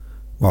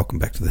Welcome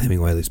back to the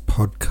Hemingway List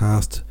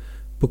podcast,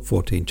 Book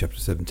 14, Chapter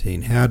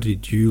 17. How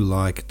did you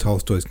like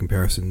Tolstoy's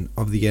comparison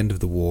of the end of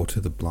the war to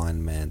the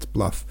blind man's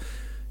bluff?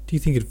 Do you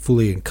think it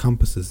fully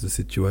encompasses the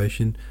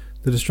situation?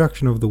 The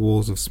destruction of the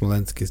walls of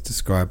Smolensk is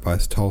described by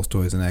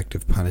Tolstoy as an act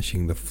of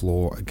punishing the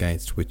flaw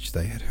against which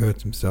they had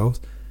hurt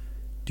themselves.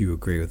 Do you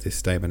agree with this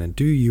statement, and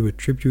do you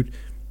attribute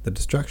the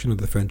destruction of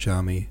the French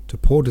army to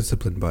poor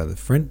discipline by the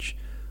French,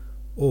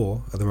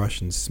 or are the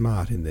Russians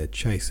smart in their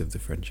chase of the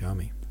French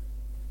army?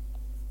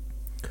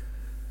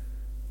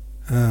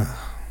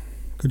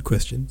 Good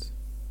questions.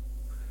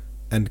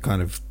 And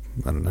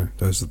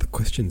those are the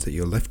questions that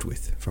you're left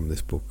with from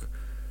this book.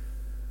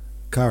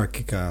 Kara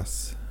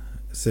Kikas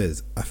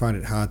says, I find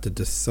it hard to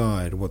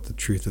decide what the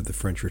truth of the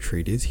French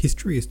retreat is.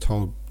 History is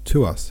told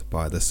to us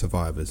by the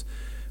survivors.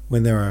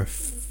 When there are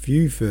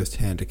few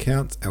first-hand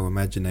accounts, our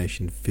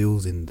imagination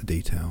fills in the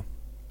detail.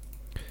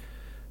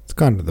 It's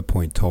kind of the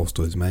point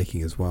Tolstoy's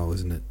making as well,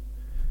 isn't it?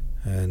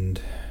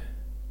 And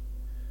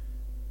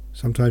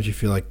sometimes you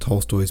feel like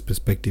Tolstoy's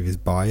perspective is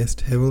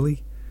biased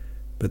heavily,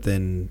 but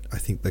then I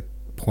think the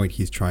point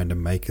he's trying to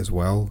make as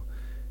well,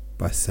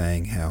 by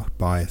saying how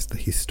biased the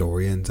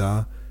historians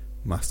are,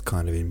 must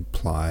kind of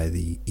imply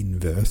the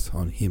inverse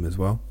on him as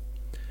well.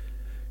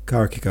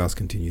 Kara Kikas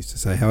continues to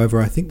say, however,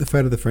 I think the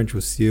fate of the French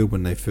was sealed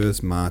when they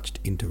first marched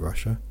into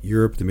Russia.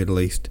 Europe, the Middle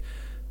East,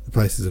 the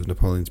places of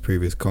Napoleon's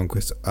previous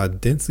conquests are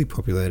densely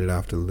populated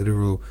after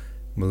literal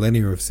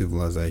millennia of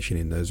civilization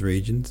in those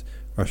regions.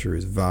 Russia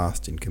is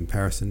vast in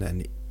comparison,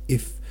 and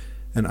if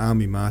an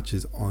army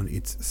marches on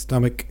its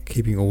stomach,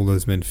 keeping all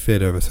those men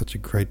fed over such a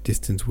great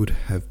distance would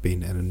have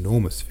been an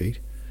enormous feat.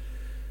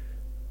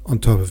 On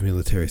top of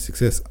military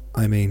success,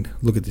 I mean,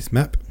 look at this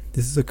map.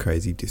 This is a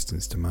crazy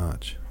distance to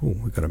march. Oh,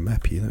 we've got a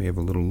map here. Let me have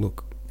a little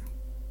look.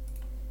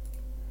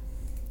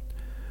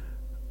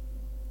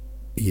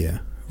 Yeah,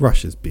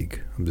 Russia's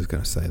big. I'm just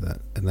going to say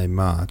that. And they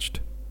marched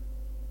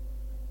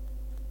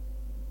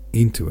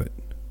into it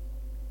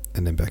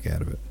and then back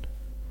out of it.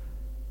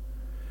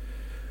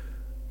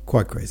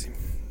 Quite crazy.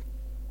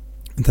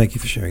 And thank you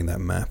for sharing that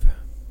map,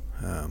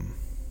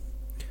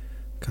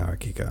 Kara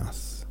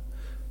Kikas.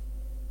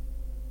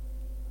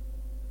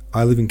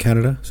 I live in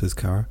Canada, says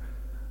Kara,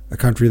 a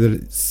country that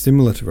is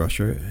similar to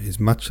Russia,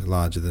 is much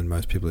larger than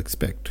most people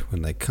expect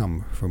when they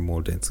come from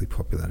more densely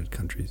populated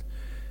countries.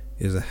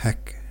 It is a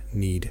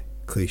hackneyed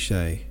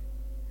cliche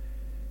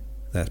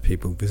that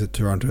people visit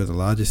Toronto, the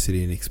largest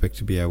city, and expect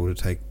to be able to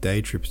take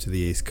day trips to the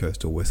East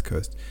Coast or West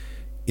Coast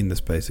in the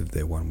space of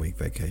their 1 week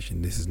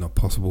vacation. This is not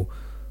possible.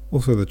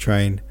 Also, the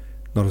train,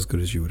 not as good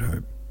as you would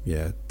hope.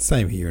 Yeah,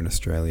 same here in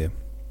Australia.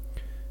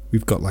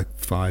 We've got like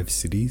 5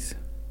 cities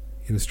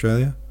in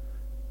Australia.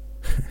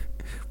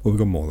 Well, we've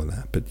got more than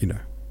that, but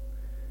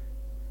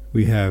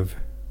we have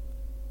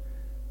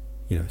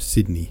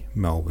Sydney,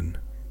 Melbourne,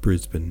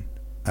 Brisbane,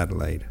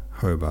 Adelaide,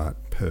 Hobart,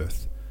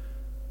 Perth,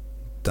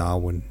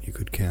 Darwin you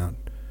could count.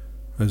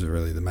 Those are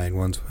really the main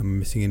ones. I'm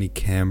missing any?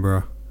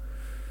 Canberra,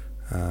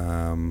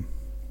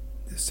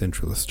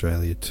 Central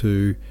Australia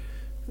too.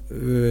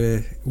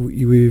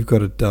 We've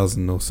got a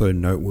dozen or so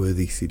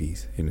noteworthy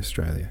cities in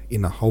Australia,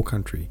 in the whole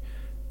country,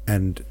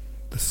 and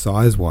the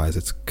size-wise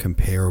it's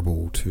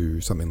comparable to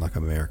something like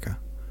America.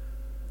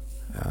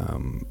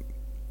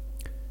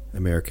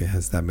 America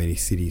has that many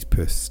cities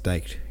per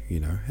state,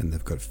 and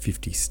they've got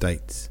 50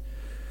 states.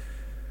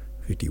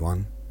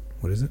 51.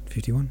 What is it?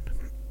 51?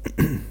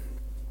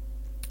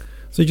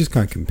 So you just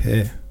can't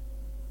compare.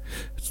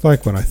 It's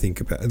like when I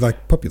think about,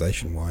 like,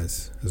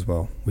 population-wise as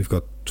well. We've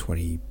got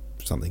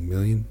 20-something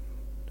million.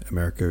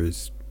 America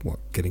is,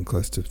 getting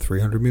close to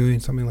 300 million,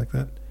 something like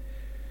that.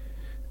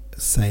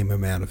 Same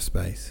amount of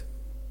space.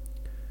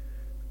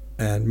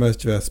 And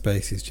most of our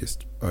space is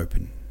just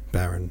open,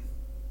 barren,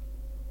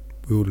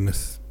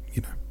 wilderness,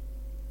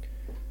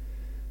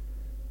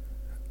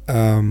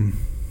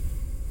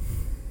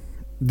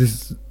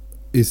 This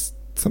is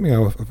something I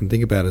often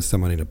think about as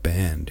someone in a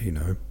band,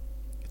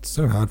 It's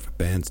so hard for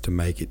bands to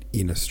make it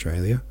in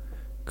Australia,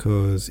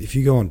 because if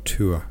you go on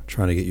tour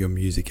trying to get your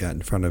music out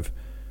in front of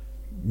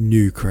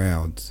new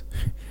crowds,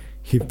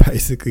 you've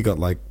basically got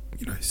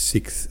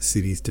 6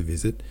 cities to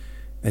visit,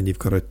 and you've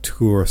got a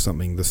tour or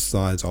something the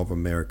size of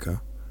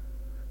America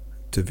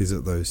to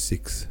visit those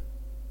 6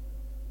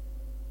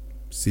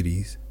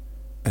 cities,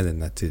 and then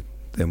that's it.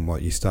 Then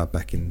you start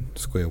back in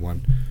square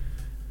one.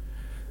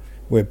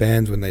 Where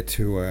bands, when they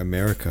tour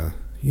America,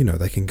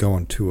 they can go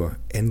on tour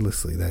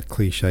endlessly. That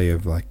cliche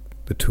of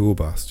the tour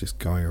bus just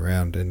going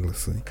around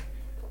endlessly,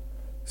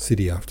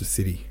 city after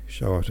city,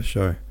 show after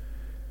show.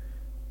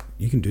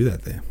 You can do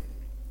that there.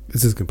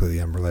 This is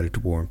completely unrelated to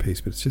War and Peace,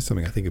 but it's just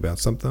something I think about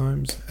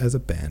sometimes as a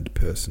band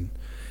person.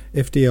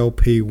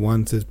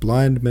 FDLP1 says,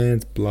 Blind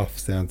Man's Bluff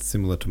sounds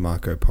similar to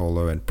Marco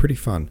Polo and pretty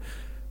fun,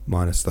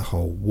 minus the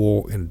whole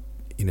war in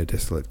a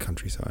desolate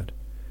countryside.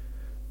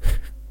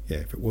 Yeah,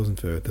 if it wasn't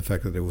for the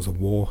fact that there was a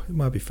war, it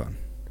might be fun.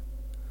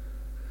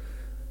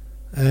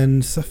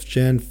 And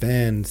Sufjan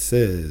Fan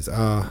says,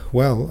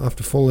 well,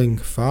 after falling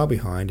far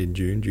behind in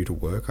June due to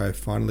work, I have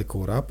finally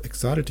caught up.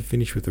 Excited to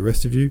finish with the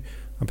rest of you.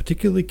 I'm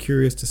particularly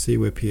curious to see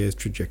where Pierre's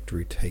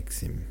trajectory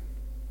takes him.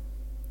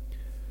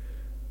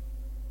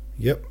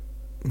 Yep,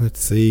 let's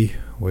see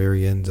where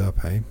he ends up,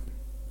 hey?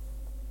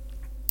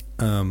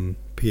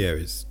 Pierre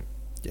is,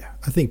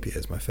 I think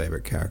Pierre's my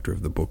favourite character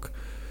of the book.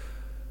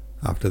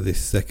 After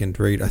this second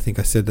read, I think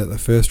I said that the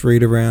first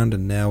read around,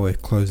 and now we're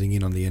closing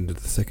in on the end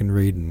of the second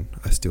read, and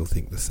I still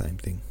think the same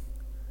thing.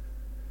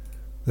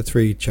 Let's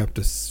read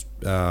chapter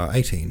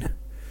 18.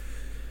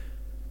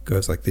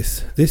 Goes like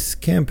this. This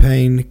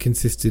campaign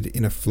consisted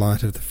in a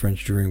flight of the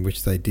French during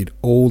which they did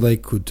all they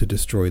could to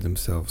destroy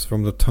themselves.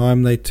 From the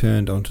time they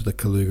turned onto the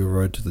Kaluga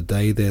road to the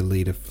day their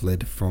leader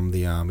fled from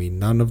the army,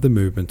 none of the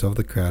movement of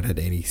the crowd had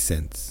any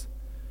sense.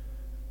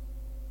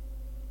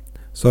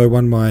 So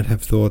one might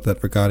have thought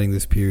that regarding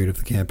this period of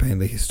the campaign,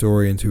 the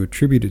historians who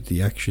attributed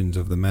the actions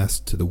of the mass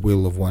to the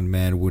will of one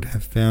man would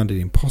have found it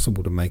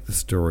impossible to make the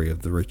story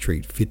of the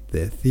retreat fit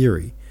their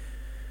theory.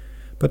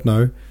 But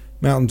no,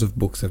 mountains of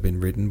books have been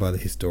written by the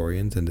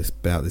historians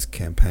about this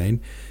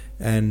campaign,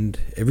 and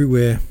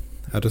everywhere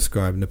are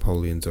described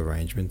Napoleon's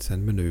arrangements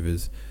and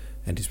manoeuvres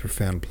and his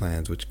profound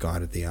plans which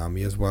guided the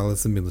army, as well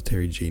as the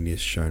military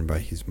genius shown by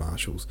his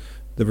marshals.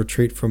 The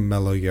retreat from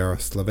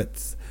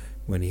Maloyaroslavets,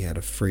 when he had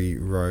a free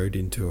road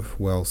into a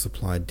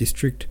well-supplied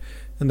district,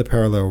 and the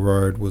parallel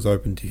road was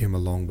open to him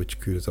along which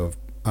Kutuzov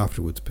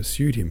afterwards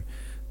pursued him.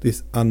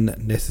 This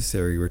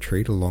unnecessary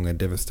retreat along a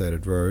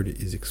devastated road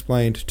is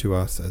explained to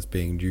us as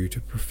being due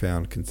to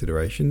profound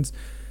considerations.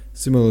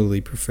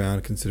 Similarly,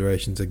 profound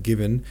considerations are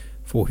given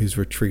for his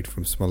retreat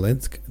from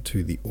Smolensk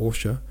to the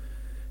Orsha.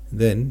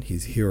 Then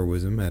his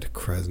heroism at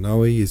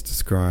Krasnoye is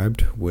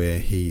described, where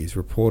he is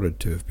reported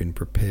to have been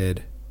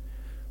prepared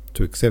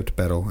to accept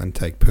battle and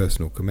take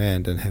personal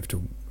command,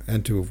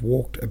 and to have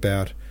walked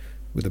about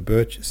with a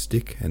birch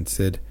stick and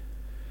said,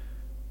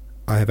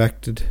 "I have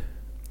acted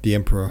the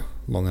emperor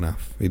long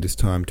enough. It is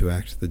time to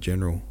act the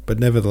general." But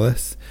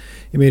nevertheless,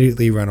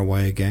 immediately ran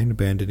away again,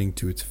 abandoning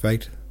to its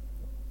fate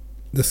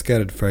the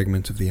scattered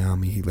fragments of the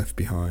army he left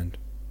behind.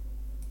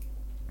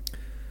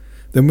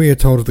 Then we are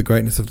told of the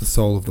greatness of the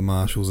soul of the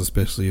marshals,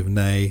 especially of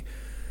Ney,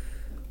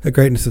 a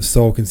greatness of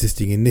soul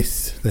consisting in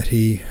this, that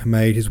he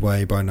made his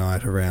way by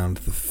night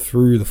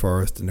through the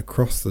forest and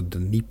across the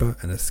Dnieper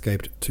and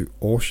escaped to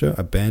Orsha,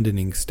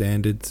 abandoning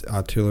standards,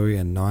 artillery,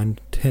 and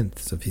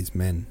 9/10 of his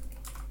men.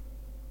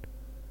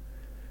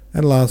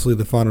 And lastly,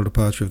 the final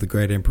departure of the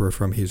great emperor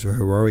from his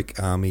heroic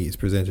army is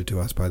presented to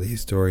us by the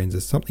historians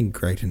as something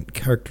great and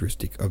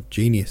characteristic of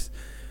genius.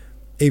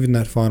 Even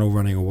that final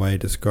running away,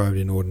 described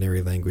in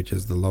ordinary language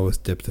as the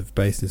lowest depth of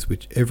baseness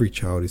which every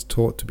child is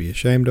taught to be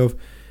ashamed of,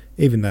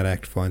 even that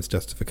act finds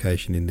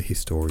justification in the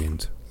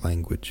historian's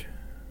language.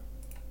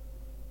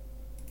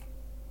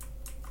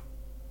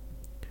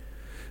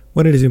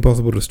 When it is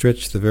impossible to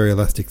stretch the very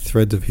elastic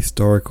threads of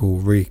historical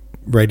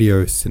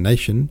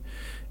ratiocination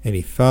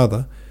any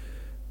farther,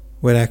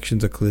 when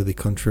actions are clearly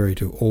contrary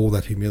to all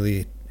that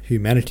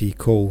humanity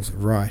calls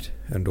right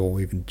and or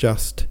even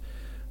just,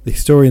 the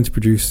historians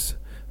produce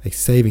a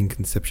saving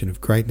conception of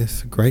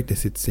greatness.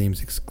 Greatness, it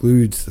seems,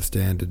 excludes the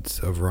standards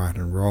of right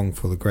and wrong.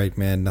 For the great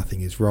man,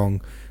 nothing is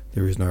wrong.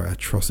 There is no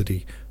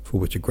atrocity for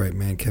which a great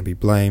man can be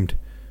blamed.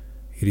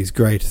 It is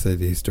great, say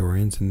the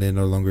historians, and there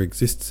no longer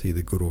exists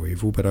either good or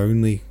evil, but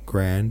only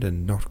grand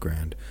and not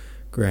grand.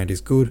 Grand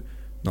is good,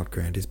 not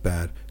grand is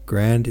bad.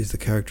 Grand is the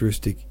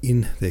characteristic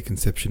in their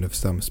conception of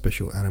some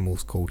special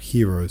animals called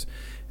heroes,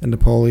 and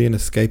Napoleon,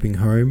 escaping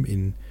home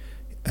in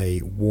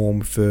a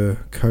warm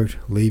fur coat,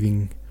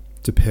 leaving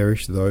to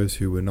perish those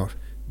who were not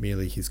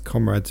merely his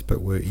comrades,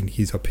 but were, in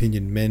his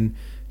opinion, men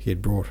he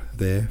had brought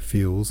there,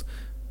 feels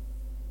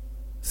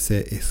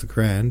c'est is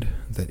grand,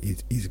 that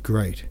it is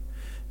great,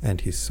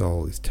 and his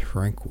soul is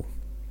tranquil.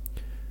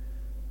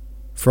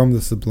 From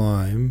the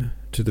sublime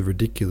to the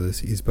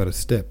ridiculous is but a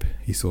step.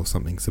 He saw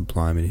something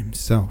sublime in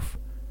himself,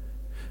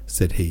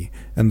 said he,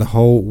 and the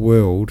whole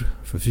world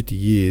for 50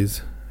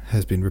 years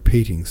has been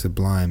repeating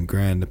sublime,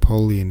 grand.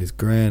 Napoleon is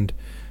grand.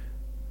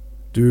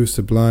 Du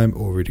sublime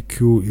au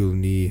ridicule il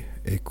n'y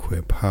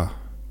échappe pas.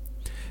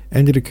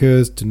 And it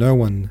occurs to no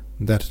one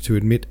that to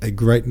admit a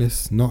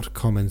greatness not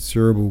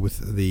commensurable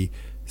with the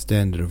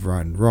standard of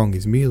right and wrong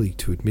is merely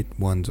to admit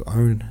one's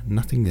own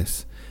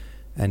nothingness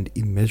and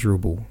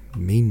immeasurable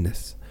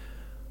meanness.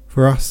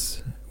 For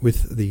us,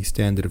 with the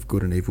standard of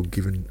good and evil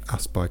given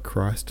us by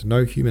Christ,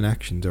 no human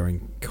actions are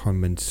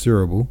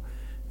incommensurable,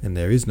 and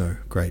there is no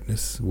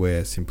greatness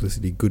where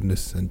simplicity,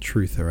 goodness, and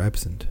truth are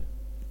absent.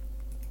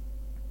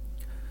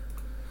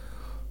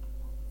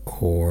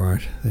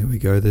 Alright, there we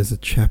go, there's a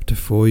chapter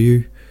for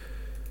you.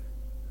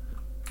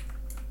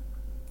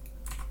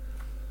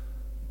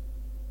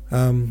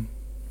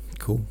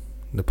 Cool.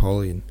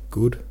 Napoleon,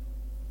 good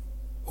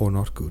or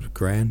not good?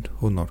 Grand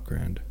or not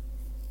grand?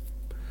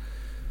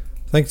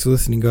 Thanks for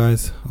listening,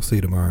 guys. I'll see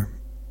you tomorrow.